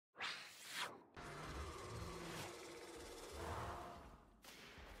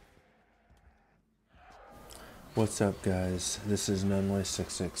What's up, guys? This is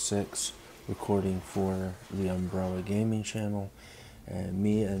Nunley666 recording for the Umbrella Gaming channel, and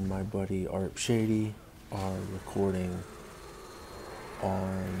me and my buddy Art Shady are recording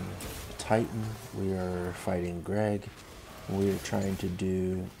on Titan. We are fighting Greg. We are trying to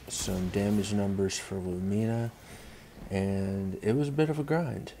do some damage numbers for Lumina, and it was a bit of a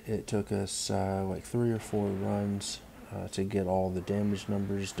grind. It took us like 3 or 4 runs to get all the damage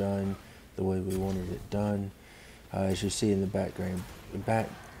numbers done the way we wanted it done. As you see in the background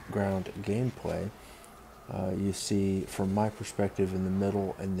gameplay, you see from my perspective in the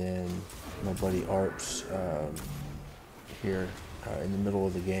middle, and then my buddy Art's here in the middle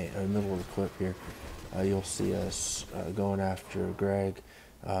of the game, middle of the clip here. You'll see us going after Greg,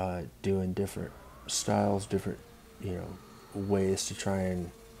 doing different styles, different ways to try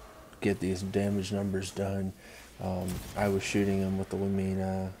and get these damage numbers done. I was shooting him with the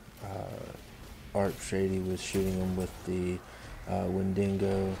Lumina. Art Shady was shooting him with the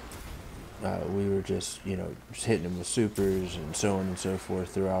Wendingo. We were just hitting him with supers and so on and so forth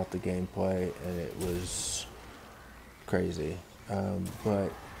throughout the gameplay, and it was crazy.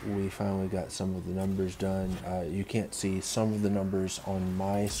 But we finally got some of the numbers done. You can't see some of the numbers on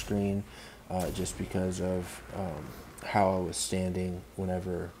my screen just because of how I was standing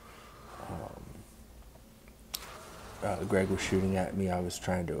whenever Greg was shooting at me. I was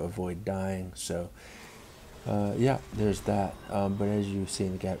trying to avoid dying, so yeah, there's that. But as you see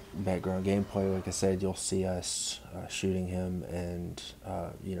in the background gameplay, like I said, you'll see us shooting him, and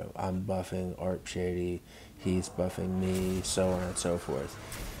I'm buffing Art Shady, he's buffing me, so on and so forth.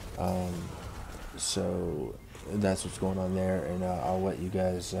 So that's what's going on there, and I'll let you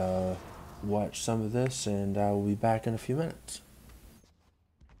guys watch some of this, and I will be back in a few minutes.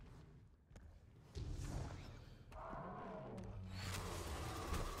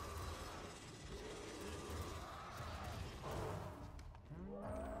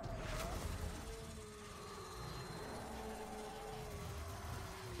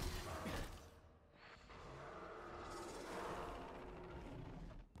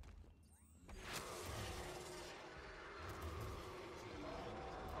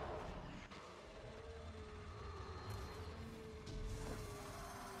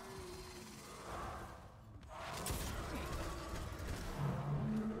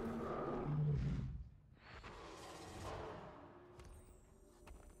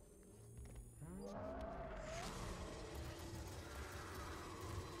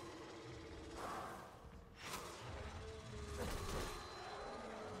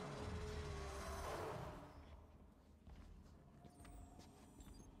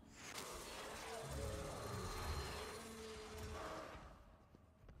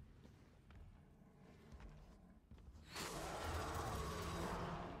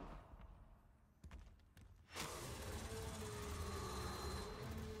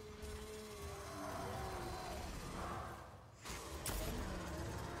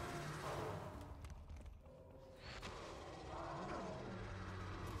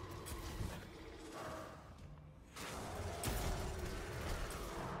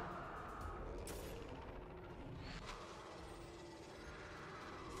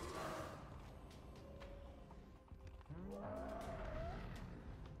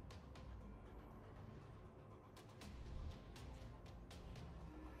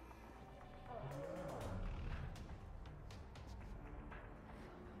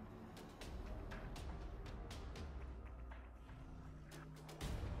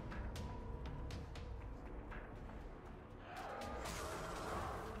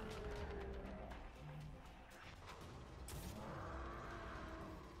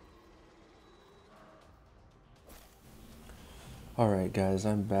 Alright guys,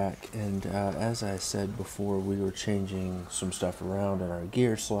 I'm back, and as I said before, we were changing some stuff around in our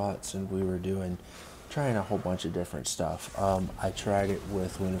gear slots, and we were trying a whole bunch of different stuff. I tried it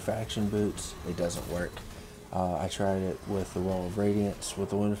with Lunafaction boots, it doesn't work. I tried it with the Well of Radiance with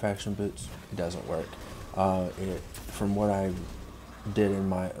the Lunafaction boots, it doesn't work. From what I did in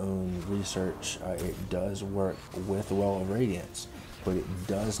my own research, it does work with the Well of Radiance, but it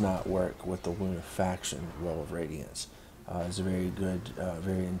does not work with the Lunafaction Well of Radiance. It's a very good,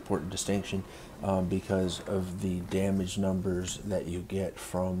 very important distinction because of the damage numbers that you get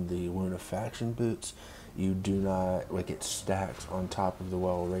from the Lunafaction boots. You do not, like, it stacks on top of the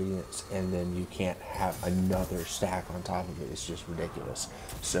Well of Radiance, and then you can't have another stack on top of it. It's just ridiculous.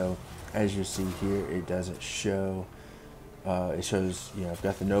 So as you see here, it doesn't show. It shows, I've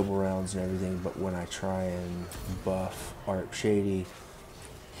got the noble rounds and everything, but when I try and buff Art Shady,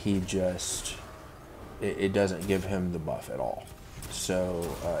 he just it doesn't give him the buff at all.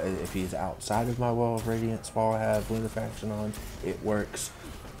 So if he's outside of my Well of Radiance while I have Lunafaction on, it works.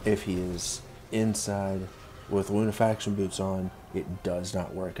 If he is inside with Lunafaction boots on, it does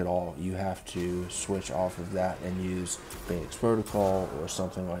not work at all. You have to switch off of that and use Phoenix Protocol or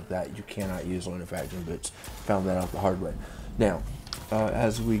something like that. You cannot use Lunafaction boots. Found that out the hard way. Now,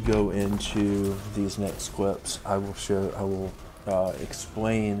 as we go into these next clips, I will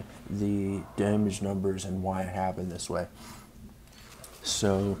explain the damage numbers and why it happened this way.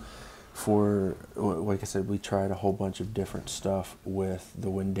 So, like I said, we tried a whole bunch of different stuff with the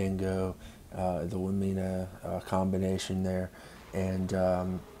Wendingo, the Lumina combination there, and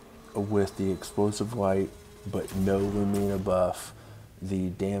with the explosive light, but no Lumina buff, the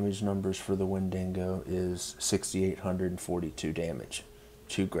damage numbers for the Wendingo is 6,842 damage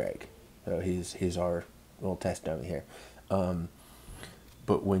to Greg. So he's our little test dummy here.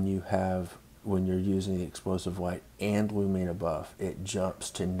 But when you're using the explosive light and Lumina buff, it jumps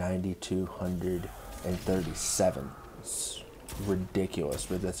to 9,237. It's ridiculous,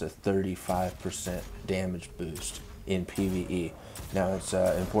 but that's a 35% damage boost in PvE. Now it's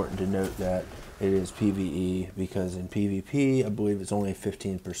important to note that it is PvE, because in PvP I believe it's only a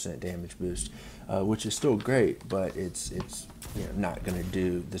 15% damage boost, which is still great, but it's not going to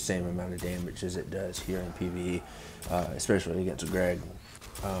do the same amount of damage as it does here in PvE, especially against Greg.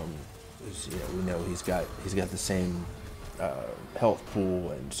 We know he's got the same health pool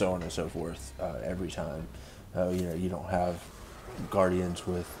and so on and so forth every time. You don't have Guardians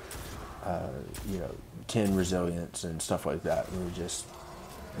with 10 resilience and stuff like that. And we're just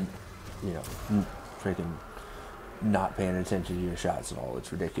freaking not paying attention to your shots at all.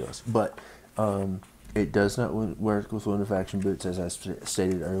 It's ridiculous. But it does not work with Lunafaction boots, as I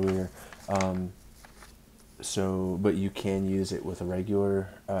stated earlier. But you can use it with a regular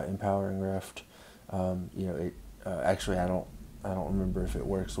empowering rift. Actually, I don't remember if it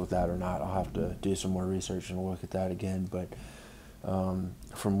works with that or not. I'll have to do some more research and look at that again. But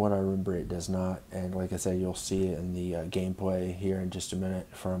from what I remember, it does not. And like I said, you'll see it in the gameplay here in just a minute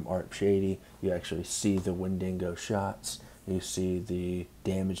from Art Shady. You actually see the Wendingo shots. You see the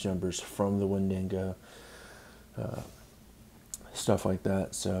damage numbers from the Wendingo, stuff like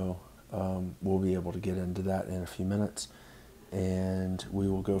that. So we'll be able to get into that in a few minutes, and we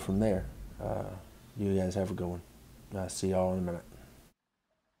will go from there. You guys have a good one. See y'all in a minute.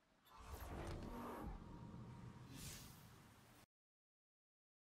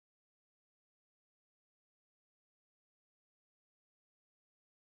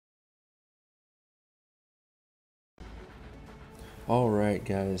 Alright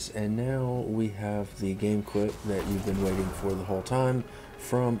guys, and now we have the game clip that you've been waiting for the whole time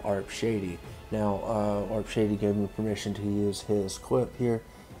from Arp Shady. Now, Arp Shady gave me permission to use his clip here.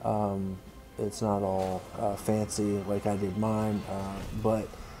 It's not all fancy like I did mine, but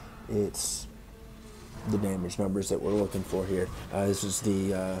it's the damage numbers that we're looking for here. This is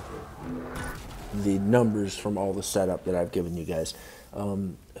the numbers from all the setup that I've given you guys.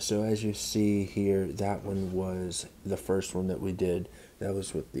 So as you see here, that one was the first one that we did. That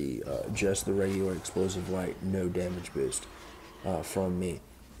was with the just the regular explosive light, no damage boost from me.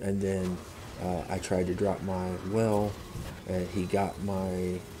 And then I tried to drop my well, and he got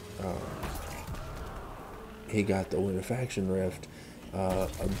my he got the Lunafaction Rift a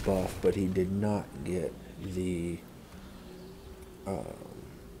buff, but he did not get the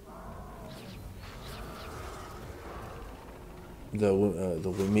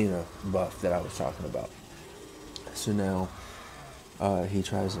Lumina buff that I was talking about. So now he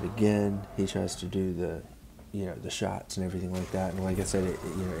tries it again. He tries to do the the shots and everything like that. And like I said, it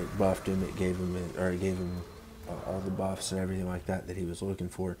buffed him. It gave him all the buffs and everything like that he was looking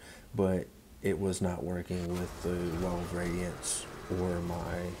for. But it was not working with the Well of Radiance or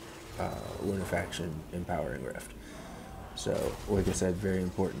my Lunafaction Empowering Rift. So like I said, very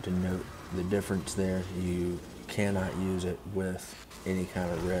important to note the difference there. You cannot use it with any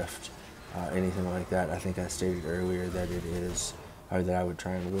kind of rift, anything like that. I think I stated earlier that it is, or that I would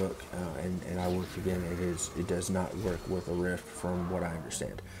try and look, and I looked again. It does not work with a rift, from what I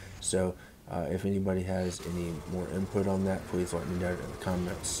understand. So if anybody has any more input on that, please let me know in the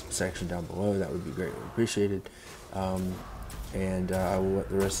comments section down below. That would be greatly appreciated. And I will let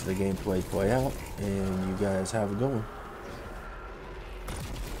the rest of the gameplay play out, and you guys have a good one.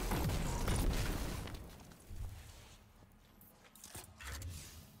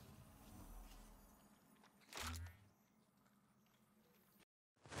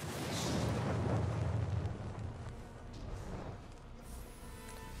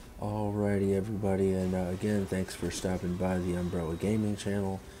 Alrighty everybody, and again, thanks for stopping by the Umbrella Gaming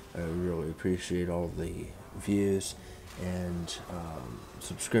channel. I really appreciate all the views and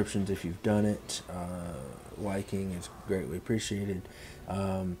subscriptions if you've done it. Liking is greatly appreciated.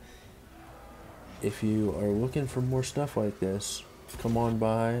 If you are looking for more stuff like this, come on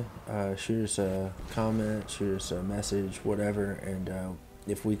by, shoot us a comment, shoot us a message, whatever, and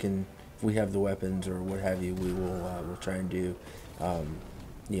if we have the weapons or what have you, we'll try and do,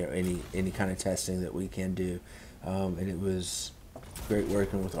 any kind of testing that we can do. And it was great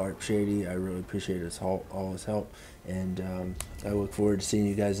working with Art Shady. I really appreciate all his help, and I look forward to seeing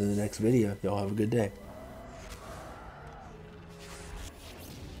you guys in the next video. Y'all have a good day.